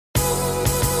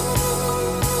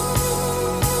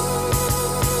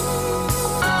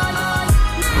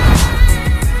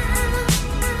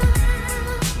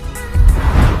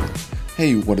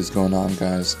Hey, what is going on,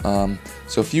 guys?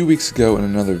 So a few weeks ago in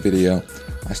another video,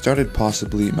 I started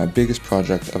possibly my biggest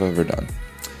project I've ever done.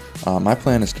 My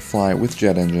plan is to fly with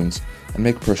jet engines and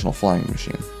make a personal flying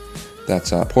machine that's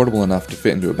portable enough to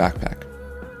fit into a backpack.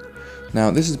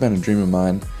 Now, this has been a dream of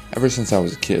mine ever since I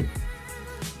was a kid,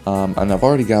 and I've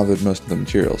already gathered most of the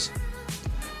materials.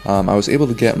 I was able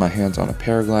to get my hands on a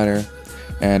paraglider,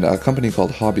 and a company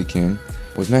called Hobby King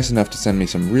was nice enough to send me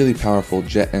some really powerful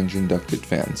jet engine ducted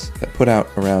fans that put out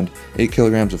around 8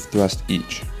 kilograms of thrust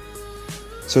each.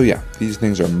 So yeah, these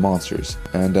things are monsters,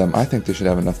 and I think they should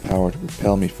have enough power to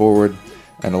propel me forward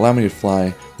and allow me to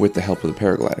fly with the help of the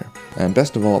paraglider. And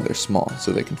best of all, they're small,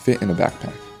 so they can fit in a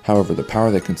backpack. However, the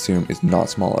power they consume is not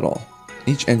small at all.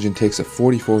 Each engine takes a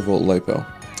 44-volt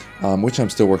LiPo, which I'm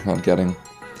still working on getting.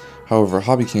 However,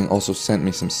 Hobby King also sent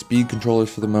me some speed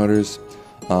controllers for the motors,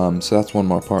 so that's one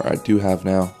more part I do have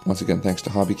now. Once again, thanks to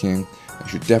Hobby King. You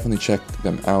should definitely check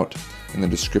them out in the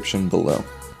description below.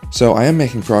 So I am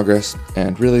making progress,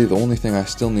 and really the only thing I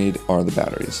still need are the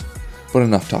batteries. But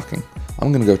enough talking.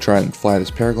 I'm gonna go try and fly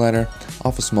this paraglider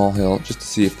off a small hill just to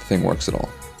see if the thing works at all.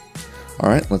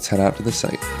 Alright, let's head out to the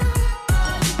site.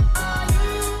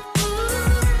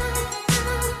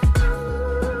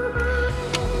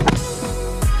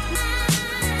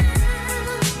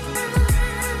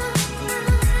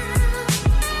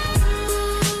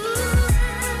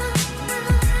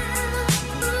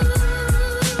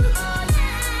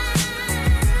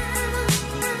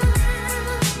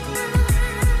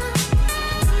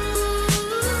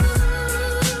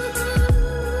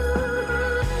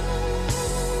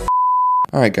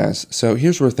 Alright guys, so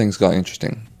here's where things got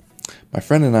interesting. My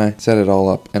friend and I set it all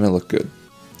up and it looked good.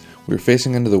 We were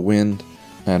facing into the wind,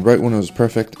 and right when it was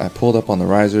perfect, I pulled up on the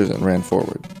risers and ran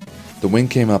forward. The wind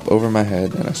came up over my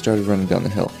head and I started running down the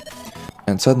hill.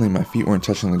 And suddenly my feet weren't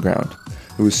touching the ground.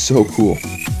 It was so cool.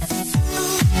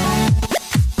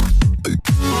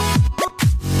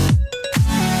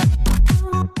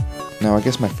 Now I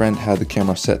guess my friend had the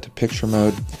camera set to picture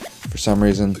mode for some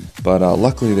reason, but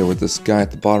luckily there was this guy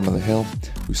at the bottom of the hill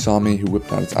who saw me, who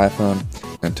whipped out his iPhone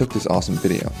and took this awesome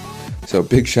video. So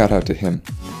big shout out to him.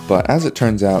 But as it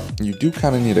turns out, you do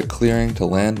kind of need a clearing to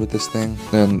land with this thing.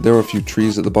 And there were a few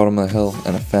trees at the bottom of the hill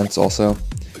and a fence also.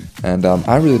 And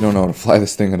I really don't know how to fly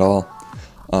this thing at all.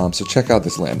 So check out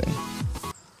this landing.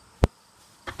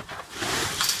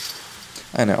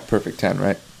 I know, perfect 10,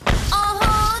 right?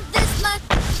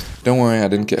 Don't worry, I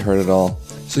didn't get hurt at all.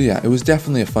 So yeah, it was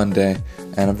definitely a fun day,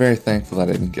 and I'm very thankful that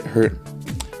I didn't get hurt.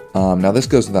 Now this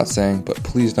goes without saying, but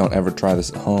please don't ever try this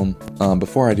at home.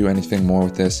 Before I do anything more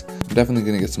with this, I'm definitely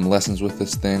going to get some lessons with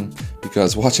this thing,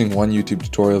 because watching one YouTube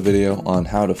tutorial video on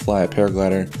how to fly a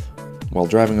paraglider while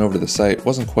driving over to the site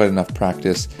wasn't quite enough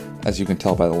practice, as you can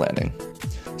tell by the landing.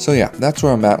 So yeah, that's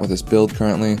where I'm at with this build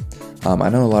currently. I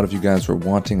know a lot of you guys were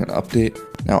wanting an update.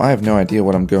 Now I have no idea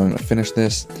what I'm going to finish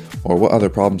this, or what other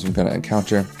problems I'm going to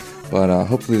encounter, but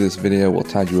hopefully this video will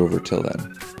tide you over till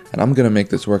then. And I'm going to make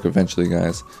this work eventually,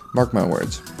 guys. Mark my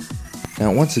words.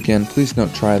 Now once again, please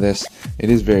don't try this. It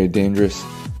is very dangerous.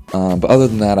 But other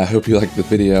than that, I hope you liked the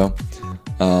video.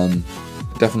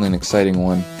 Definitely an exciting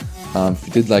one. If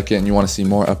you did like it and you want to see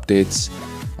more updates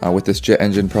with this jet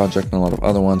engine project and a lot of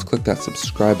other ones, click that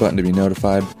subscribe button to be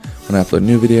notified when I upload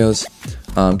new videos.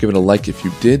 Give it a like if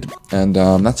you did. And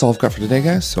that's all I've got for today,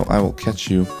 guys. So I will catch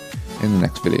you in the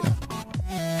next video.